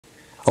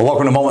Well,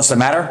 welcome to Moments That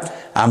Matter.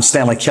 I'm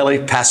Stanley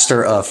Kelly,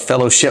 pastor of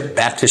Fellowship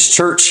Baptist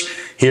Church,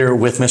 here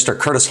with Mr.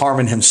 Curtis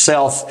Harmon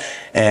himself,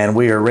 and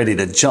we are ready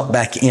to jump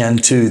back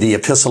into the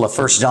epistle of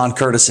 1 John.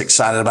 Curtis,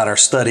 excited about our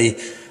study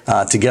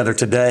together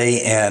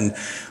today, and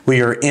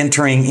we are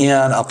entering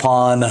in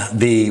upon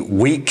the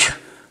week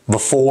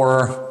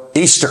before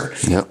Easter.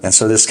 Yep. And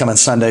so this coming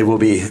Sunday, we'll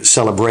be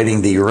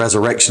celebrating the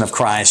resurrection of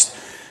Christ,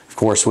 of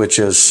course, which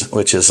is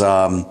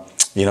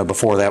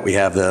before that we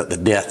have the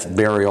death,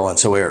 burial, and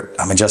so we're,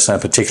 just in a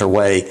particular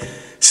way,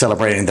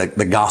 celebrating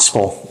the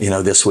gospel,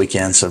 this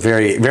weekend. So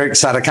very, very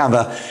excited, kind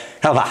of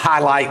a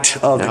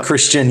highlight of the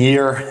Christian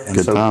year. And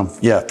good time.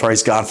 Yeah,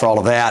 praise God for all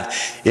of that.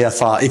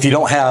 If you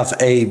don't have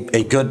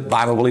a good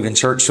Bible-believing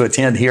church to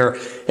attend here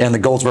in the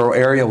Goldsboro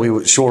area, we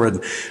would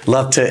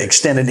love to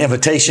extend an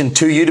invitation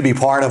to you to be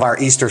part of our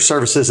Easter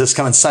services this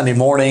coming Sunday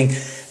morning.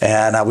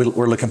 And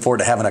we're looking forward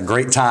to having a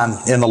great time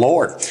in the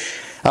Lord.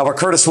 Well,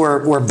 Curtis,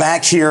 we're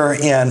back here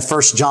in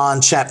 1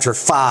 John chapter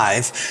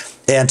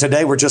 5, and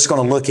today we're just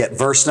going to look at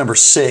verse number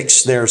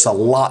 6. There's a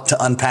lot to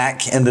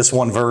unpack in this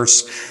one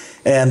verse,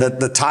 and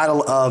the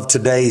title of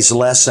today's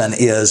lesson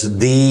is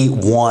The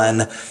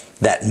One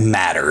That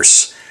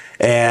Matters.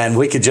 And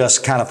we could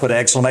just kind of put an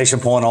exclamation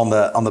point on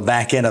the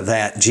back end of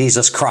that.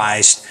 Jesus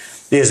Christ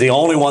is the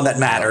only one that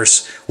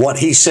matters. What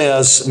He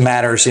says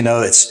matters.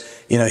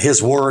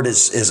 His word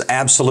is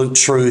absolute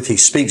truth. He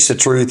speaks the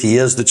truth. He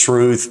is the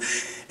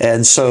truth.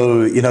 And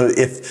so,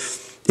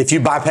 if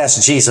you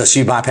bypass Jesus,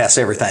 you bypass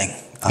everything.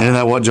 Isn't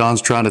that what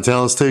John's trying to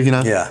tell us too,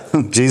 Yeah.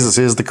 Jesus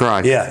is the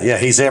Christ. Yeah,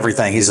 He's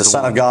everything. He's the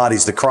Son of God.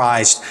 He's the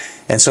Christ.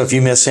 And so if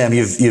you miss Him,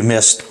 you've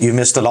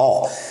missed it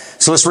all.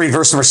 So let's read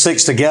verse number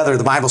 6 together.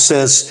 The Bible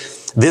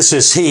says, this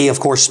is He, of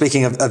course,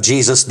 speaking of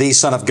Jesus, the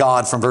Son of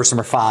God, from verse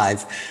number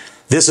 5.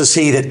 This is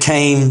He that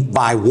came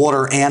by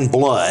water and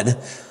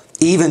blood,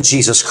 even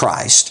Jesus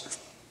Christ.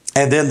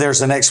 And then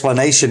there's an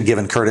explanation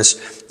given,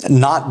 Curtis,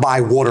 not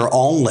by water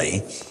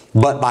only,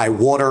 but by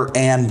water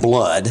and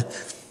blood.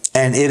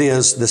 And it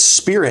is the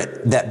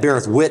Spirit that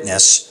beareth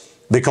witness,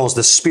 because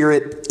the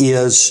Spirit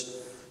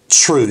is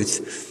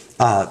truth.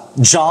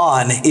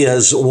 John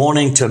is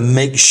wanting to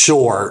make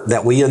sure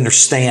that we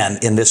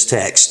understand in this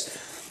text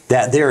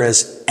that there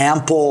is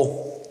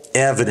ample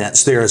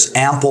evidence, there is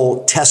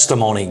ample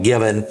testimony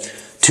given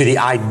to the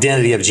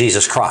identity of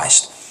Jesus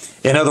Christ.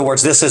 In other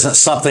words, this isn't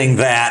something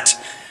that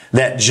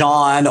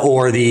John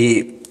or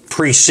the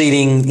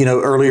preceding,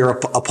 earlier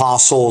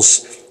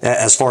apostles,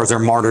 as far as their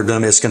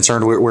martyrdom is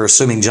concerned, we're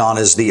assuming John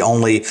is the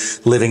only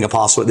living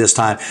apostle at this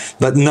time,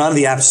 but none of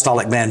the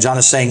apostolic men. John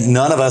is saying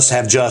none of us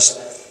have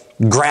just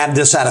grabbed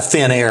this out of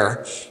thin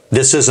air.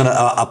 This isn't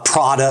a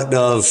product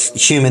of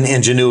human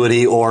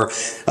ingenuity or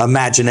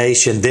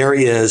imagination. There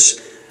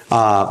is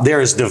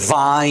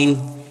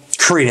divine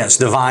credence,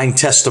 divine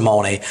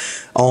testimony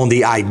on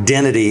the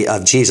identity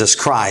of Jesus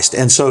Christ.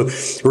 And so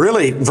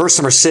really, verse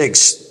number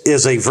 6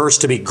 is a verse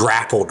to be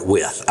grappled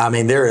with.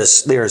 There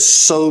is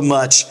so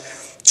much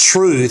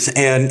truth.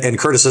 And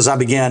Curtis, as I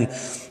began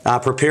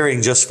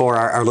preparing just for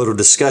our little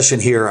discussion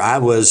here, I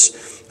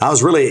was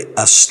really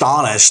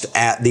astonished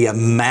at the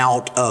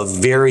amount of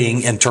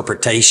varying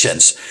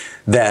interpretations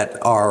that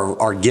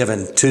are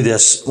given to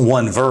this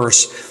one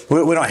verse.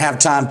 We don't have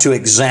time to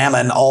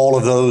examine all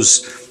of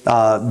those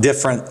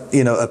different,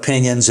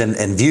 opinions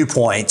and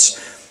viewpoints.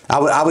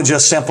 I would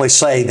just simply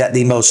say that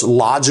the most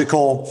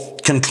logical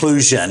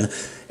conclusion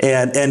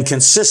and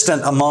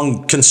consistent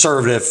among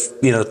conservative,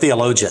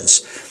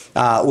 theologians,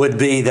 would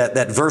be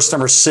that verse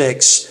number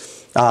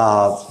 6,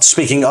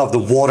 speaking of the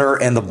water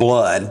and the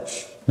blood,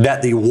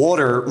 that the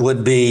water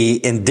would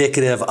be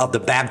indicative of the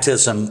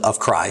baptism of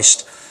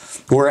Christ,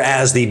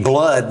 whereas the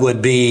blood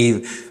would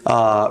be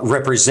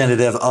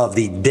representative of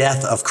the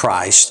death of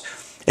Christ.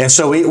 And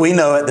so we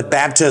know at the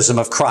baptism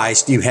of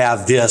Christ, you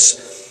have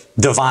this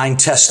divine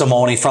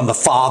testimony from the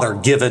Father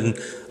given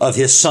of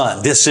His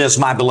Son. This is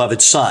my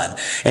beloved Son.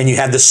 And you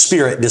have the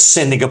Spirit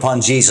descending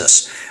upon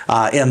Jesus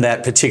in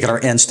that particular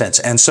instance.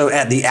 And so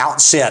at the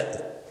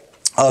outset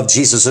of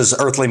Jesus'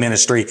 earthly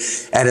ministry,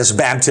 at His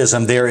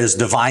baptism, there is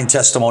divine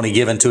testimony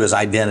given to His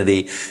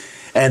identity.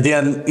 And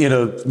then,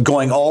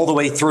 going all the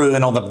way through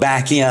and on the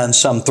back end,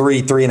 some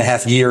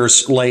 3.5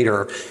 years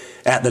later,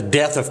 at the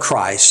death of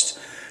Christ,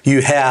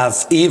 you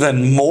have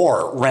even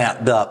more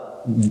ramped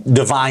up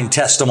divine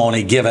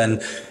testimony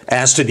given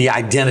as to the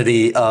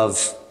identity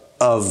of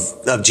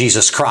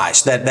Jesus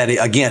Christ. That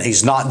again,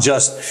 He's not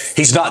just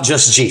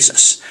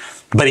Jesus,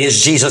 but He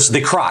is Jesus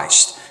the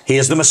Christ. He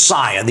is the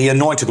Messiah, the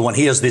Anointed One.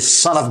 He is the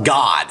Son of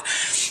God.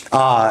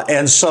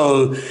 And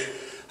so,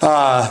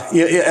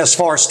 as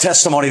far as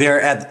testimony there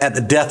at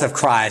the death of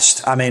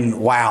Christ,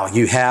 wow,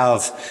 you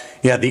have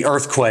the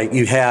earthquake,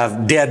 you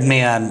have dead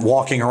men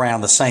walking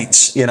around, the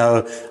saints,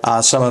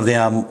 some of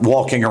them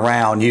walking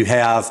around. You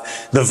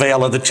have the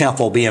veil of the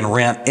temple being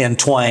rent in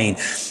twain.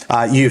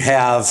 You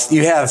have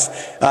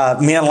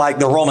men like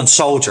the Roman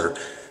soldier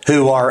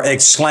who are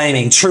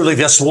exclaiming, truly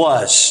this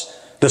was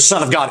the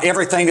Son of God.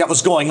 Everything that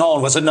was going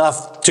on was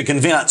enough to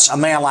convince a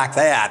man like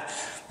that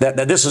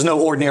that this is no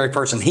ordinary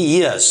person.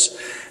 He is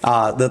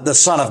the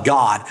Son of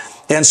God.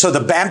 And so the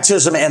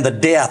baptism and the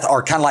death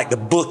are kind of like the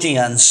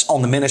bookends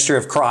on the ministry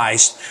of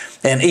Christ.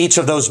 And each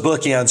of those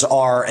bookends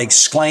are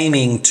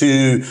exclaiming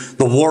to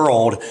the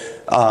world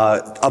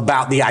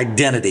about the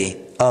identity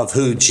of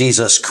who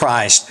Jesus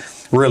Christ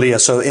really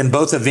is. So in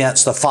both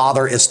events, the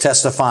Father is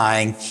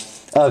testifying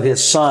of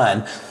His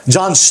Son.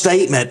 John's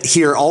statement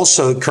here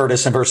also,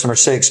 Curtis, in verse number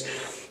 6,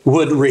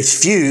 would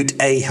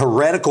refute a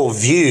heretical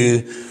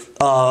view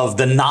of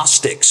the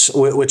Gnostics,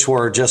 which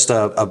were just they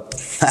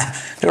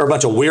were a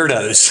bunch of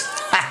weirdos.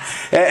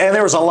 And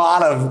there was a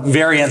lot of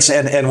variance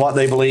in what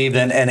they believed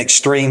and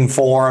extreme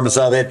forms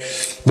of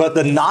it. But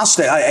the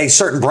Gnostic, a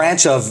certain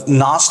branch of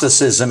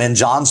Gnosticism in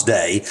John's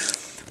day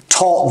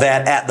taught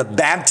that at the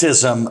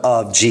baptism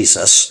of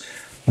Jesus,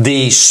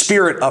 the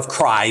Spirit of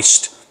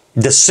Christ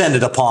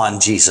descended upon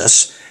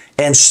Jesus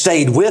and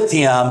stayed with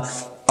Him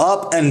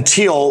up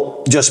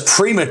until just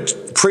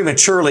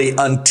prematurely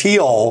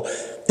until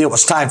it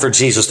was time for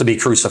Jesus to be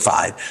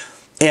crucified.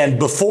 And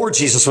before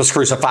Jesus was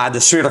crucified,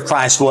 the Spirit of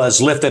Christ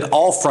was lifted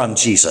off from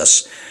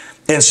Jesus.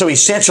 And so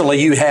essentially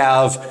you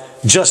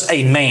have just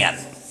a man,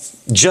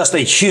 just a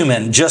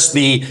human, just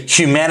the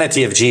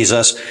humanity of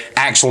Jesus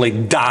actually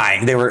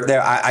dying. They were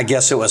there. I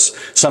guess it was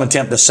some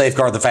attempt to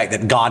safeguard the fact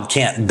that God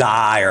can't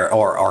die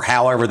or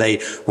however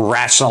they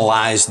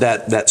rationalized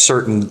that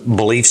certain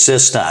belief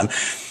system.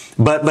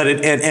 But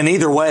in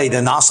either way,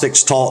 the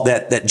Gnostics taught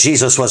that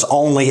Jesus was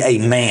only a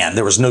man.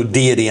 There was no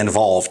deity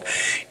involved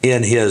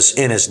in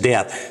his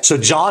death. So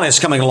John is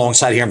coming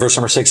alongside here in verse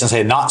number 6 and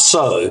saying, not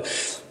so.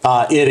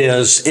 It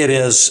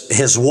is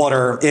His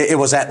water. It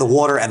was at the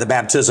water and the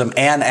baptism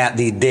and at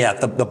the death,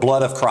 the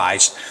blood of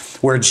Christ,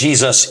 where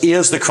Jesus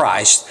is the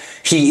Christ.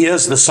 He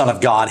is the Son of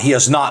God. He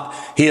has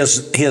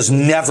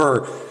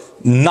never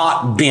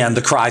not been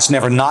the Christ,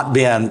 never not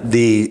been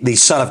the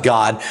Son of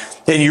God.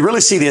 And you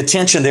really see the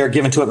attention there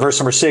given to it, verse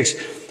number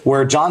 6,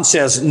 where John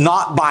says,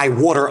 not by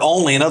water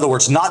only. In other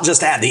words, not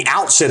just at the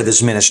outset of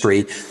His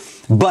ministry,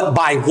 but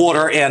by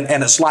water.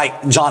 And it's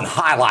like John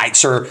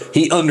highlights or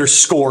he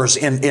underscores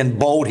in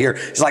bold here.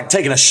 It's like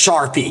taking a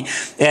Sharpie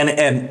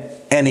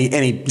and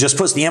he just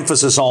puts the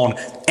emphasis on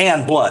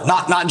and blood,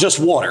 not just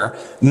water,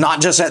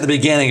 not just at the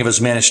beginning of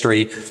His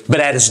ministry, but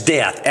at His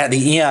death, at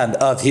the end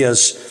of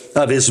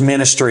His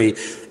ministry.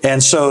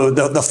 And so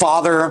the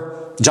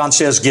Father, John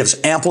says, gives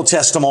ample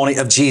testimony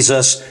of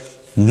Jesus,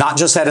 not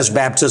just at His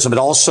baptism, but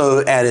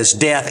also at His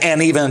death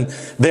and even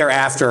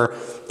thereafter.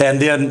 And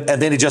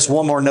then he just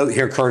one more note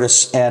here,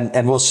 Curtis,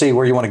 and we'll see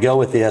where you want to go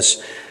with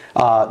this.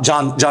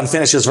 John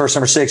finishes verse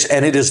number 6,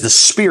 and it is the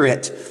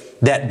Spirit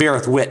that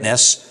beareth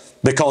witness,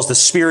 because the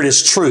Spirit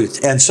is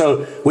truth. And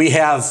so we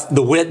have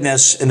the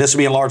witness, and this will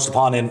be enlarged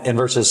upon in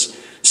verses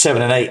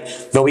 7 and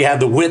 8, but we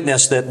have the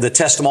witness, that the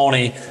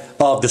testimony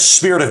of the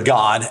Spirit of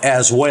God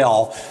as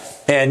well.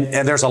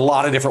 And there's a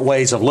lot of different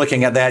ways of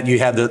looking at that. You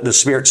have the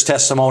Spirit's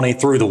testimony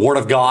through the Word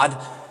of God,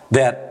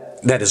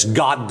 that is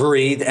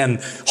God-breathed,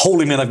 and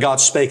holy men of God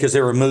spake as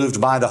they were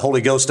moved by the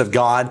Holy Ghost of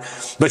God.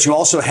 But you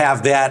also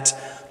have that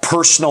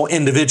personal,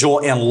 individual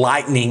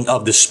enlightening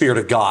of the Spirit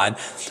of God,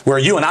 where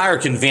you and I are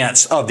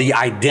convinced of the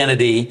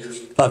identity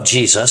of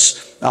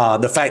Jesus,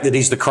 the fact that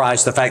He's the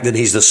Christ, the fact that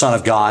He's the Son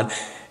of God.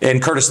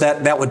 And Curtis,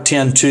 that would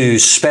tend to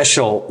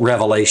special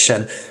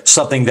revelation,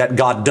 something that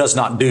God does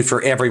not do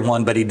for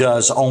everyone, but He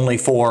does only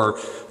for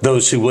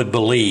those who would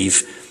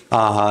believe.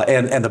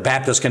 And the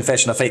Baptist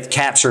Confession of Faith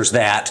captures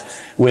that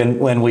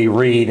when we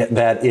read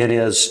that it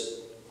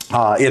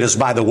is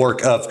by the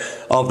work of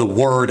the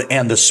Word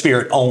and the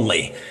Spirit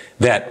only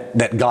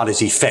that God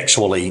is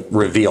effectually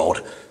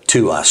revealed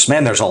to us.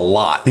 Man, there's a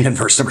lot in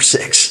verse number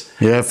 6.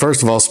 Yeah,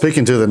 first of all,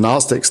 speaking to the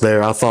Gnostics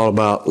there, I thought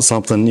about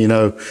something,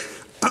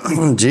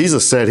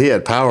 Jesus said He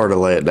had power to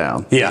lay it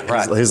down. Yeah,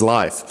 right. His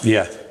life.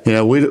 Yeah.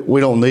 We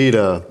don't need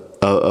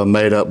a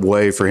made-up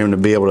way for Him to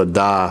be able to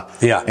die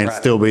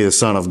still be the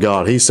Son of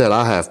God. He said,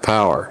 I have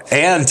power.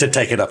 And to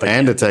take it up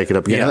again.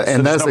 Yeah,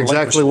 and that's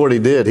exactly what He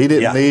did. He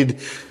didn't need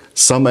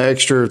some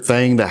extra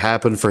thing to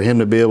happen for Him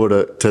to be able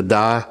to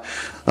die.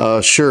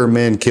 Sure,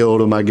 men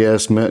killed Him, I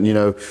guess.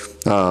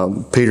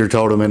 Peter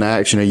told him in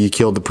Acts, you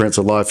killed the Prince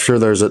of Life. Sure,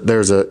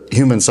 there's a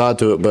human side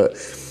to it, but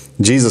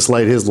Jesus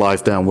laid His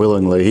life down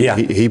willingly.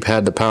 He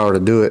had the power to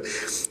do it.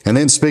 And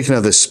then speaking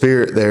of the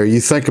Spirit there, you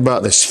think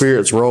about the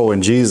Spirit's role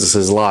in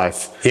Jesus'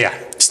 life. Yeah.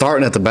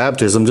 Starting at the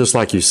baptism, just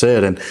like you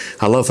said. And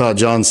I love how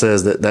John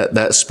says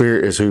that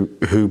Spirit is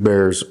who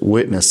bears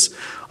witness.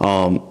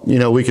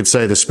 We could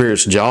say the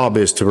Spirit's job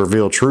is to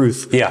reveal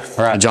truth. Yeah,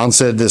 right. John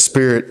said the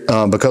Spirit,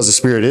 because the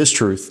Spirit is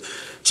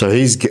truth. So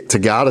He's to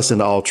guide us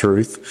into all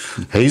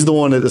truth. He's the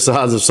one that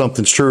decides if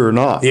something's true or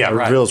not. Yeah,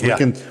 right. Reveals.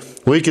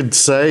 We could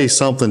say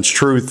something's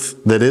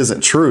truth that isn't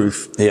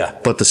truth. Yeah.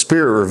 But the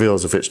Spirit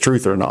reveals if it's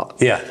truth or not.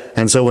 Yeah.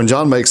 And so when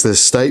John makes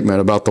this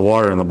statement about the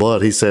water and the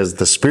blood, he says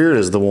the Spirit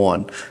is the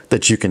one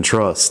that you can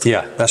trust.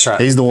 Yeah, that's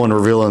right. He's the one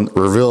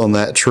revealing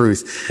that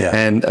truth. Yeah.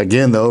 And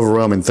again, the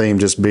overwhelming theme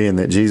just being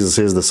that Jesus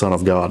is the Son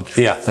of God.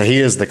 Yeah. That He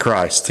is the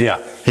Christ.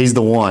 Yeah. He's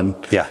the one.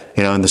 Yeah.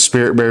 And the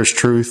Spirit bears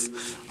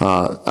truth.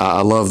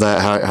 I love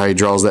that, how he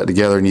draws that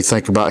together. And you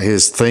think about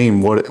his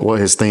theme, what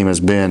his theme has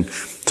been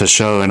to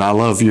show. And I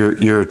love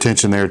your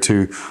attention there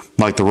to,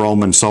 like, the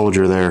Roman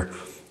soldier there.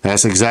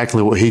 That's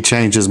exactly what he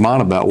changed his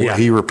mind about. What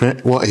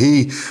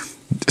he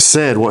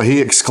said, what he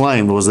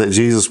exclaimed was that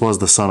Jesus was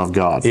the Son of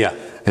God. Yeah.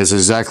 It's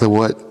exactly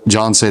what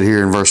John said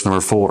here in verse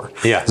number 4.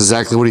 Yeah. It's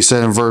exactly what he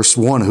said in verse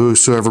 1.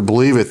 Whosoever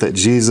believeth that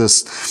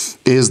Jesus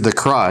is the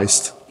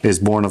Christ is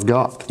born of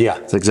God. Yeah.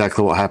 It's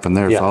exactly what happened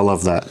there. Yeah. So I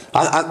love that.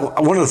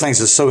 One of the things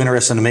that's so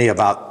interesting to me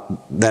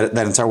about that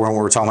entire, when we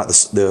were talking about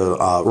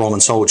the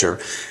Roman soldier,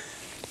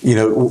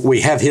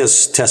 we have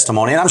his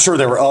testimony, and I'm sure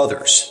there were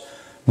others,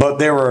 but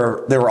there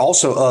were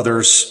also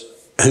others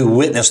who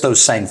witnessed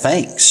those same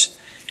things,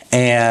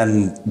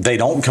 and they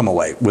don't come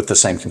away with the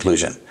same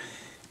conclusion.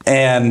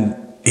 And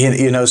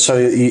so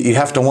you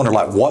have to wonder,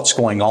 like, what's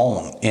going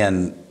on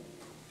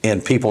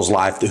in people's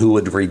life who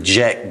would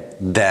reject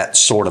that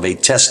sort of a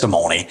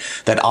testimony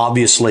that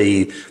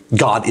obviously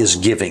God is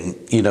giving,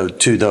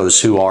 to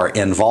those who are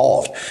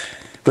involved.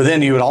 But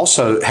then you would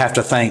also have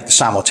to think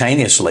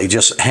simultaneously,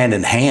 just hand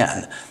in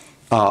hand,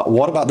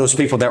 what about those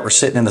people that were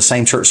sitting in the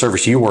same church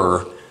service you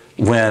were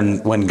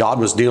when God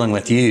was dealing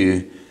with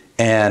you,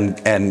 and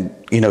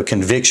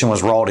conviction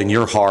was wrought in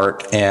your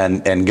heart,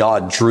 and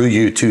God drew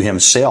you to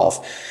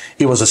Himself?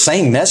 It was the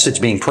same message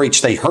being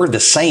preached. They heard the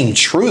same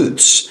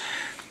truths.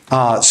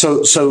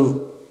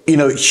 So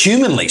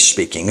humanly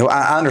speaking,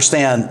 I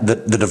understand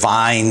the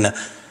divine.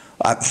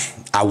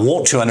 I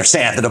want to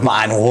understand the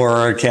divine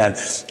work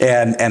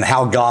and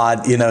how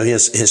God,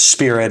 His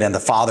Spirit and the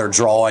Father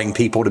drawing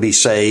people to be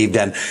saved,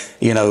 and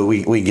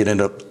we get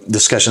into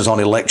discussions on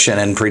election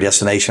and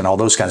predestination, all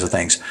those kinds of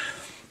things.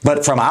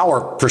 But from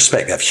our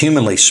perspective,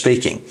 humanly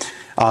speaking,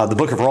 the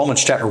book of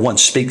Romans chapter 1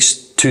 speaks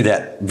to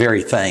that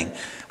very thing,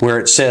 where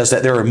it says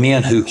that there are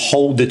men who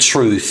hold the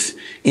truth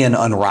in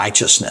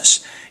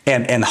unrighteousness.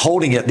 And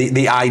holding it,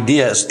 the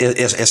idea is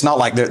it's not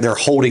like they're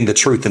holding the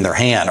truth in their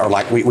hand, or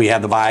like we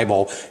have the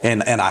Bible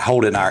and I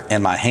hold it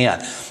in my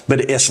hand.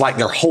 But it's like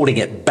they're holding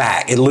it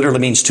back. It literally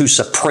means to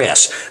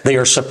suppress. They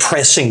are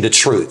suppressing the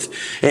truth.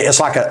 It's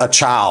like a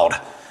child,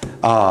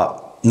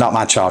 not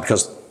my child,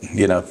 because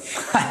no.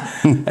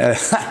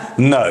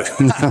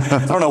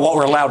 I don't know what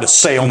we're allowed to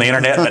say on the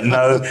internet, but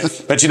no.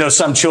 But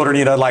some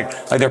children,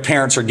 like their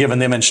parents are giving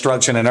them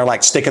instruction, and they're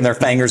like sticking their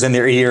fingers in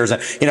their ears,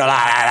 and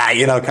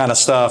kind of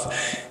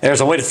stuff.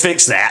 There's a way to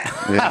fix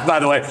that, by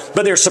the way.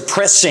 But they're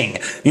suppressing,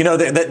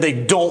 that they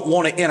don't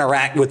want to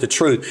interact with the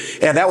truth.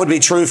 And that would be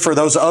true for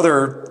those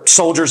other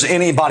soldiers,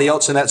 anybody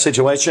else in that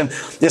situation.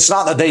 It's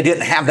not that they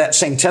didn't have that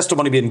same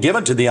testimony being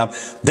given to them.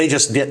 They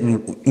just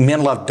didn't.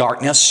 Men love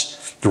darkness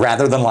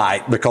rather than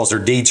light, because their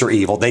deeds are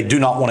evil. They do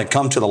not want to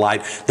come to the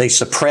light. They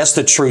suppress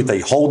the truth. They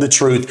hold the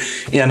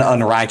truth in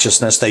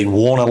unrighteousness. They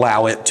won't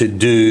allow it to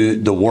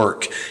do the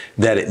work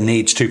that it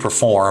needs to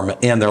perform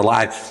in their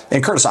life.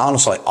 And Curtis,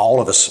 honestly, all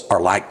of us are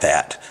like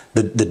that.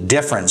 The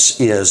difference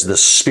is the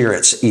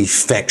Spirit's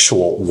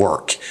effectual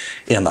work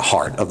in the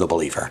heart of the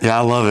believer. Yeah,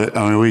 I love it.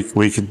 I mean,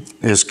 we could.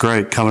 It's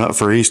great coming up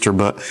for Easter,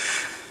 but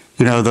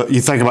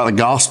you think about the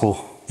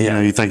gospel.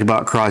 Yeah. You think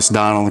about Christ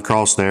dying on the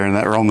cross there, and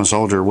that Roman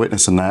soldier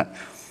witnessing that.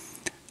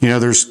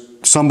 There's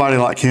somebody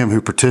like him who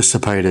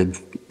participated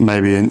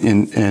maybe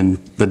in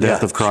the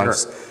death of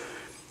Christ. Sure.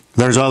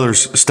 There's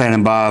others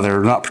standing by. They're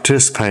not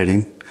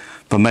participating,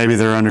 but maybe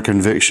they're under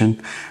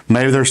conviction.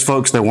 Maybe there's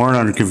folks that weren't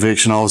under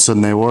conviction, all of a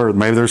sudden they were.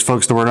 Maybe there's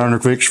folks that weren't under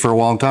conviction for a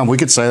long time. We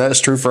could say that's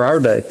true for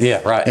our day.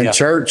 Yeah, right. In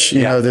church,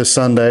 this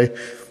Sunday,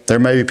 there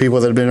may be people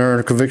that have been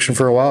under conviction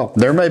for a while.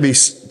 There may be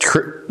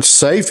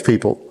saved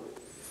people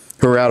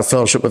who are out of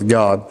fellowship with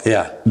God,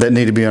 that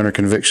need to be under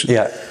conviction.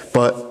 Yeah.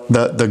 But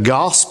the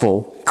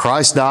gospel,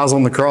 Christ dies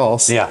on the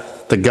cross. Yeah.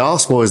 The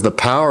gospel is the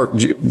power.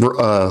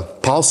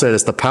 Paul said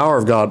it's the power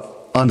of God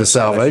unto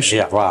salvation.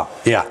 Yeah. Wow.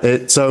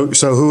 Yeah. So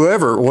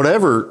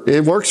whatever,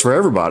 it works for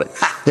everybody.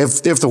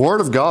 If the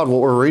word of God,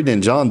 what we're reading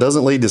in John,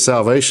 doesn't lead to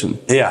salvation,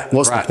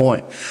 what's the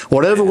point?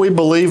 Whatever we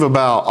believe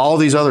about all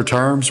these other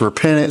terms,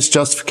 repentance,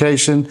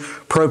 justification,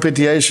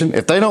 propitiation,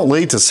 if they don't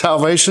lead to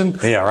salvation,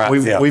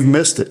 we've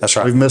missed it. That's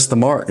right. We've missed the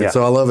mark. And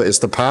so I love it. It's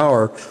the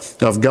power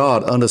of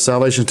God unto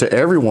salvation to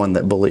everyone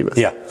that believeth.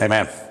 Yeah.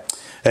 Amen.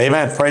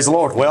 Amen. Praise the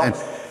Lord. Well,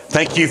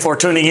 thank you for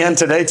tuning in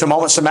today to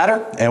Moments That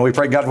Matter, and we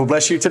pray God will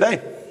bless you today.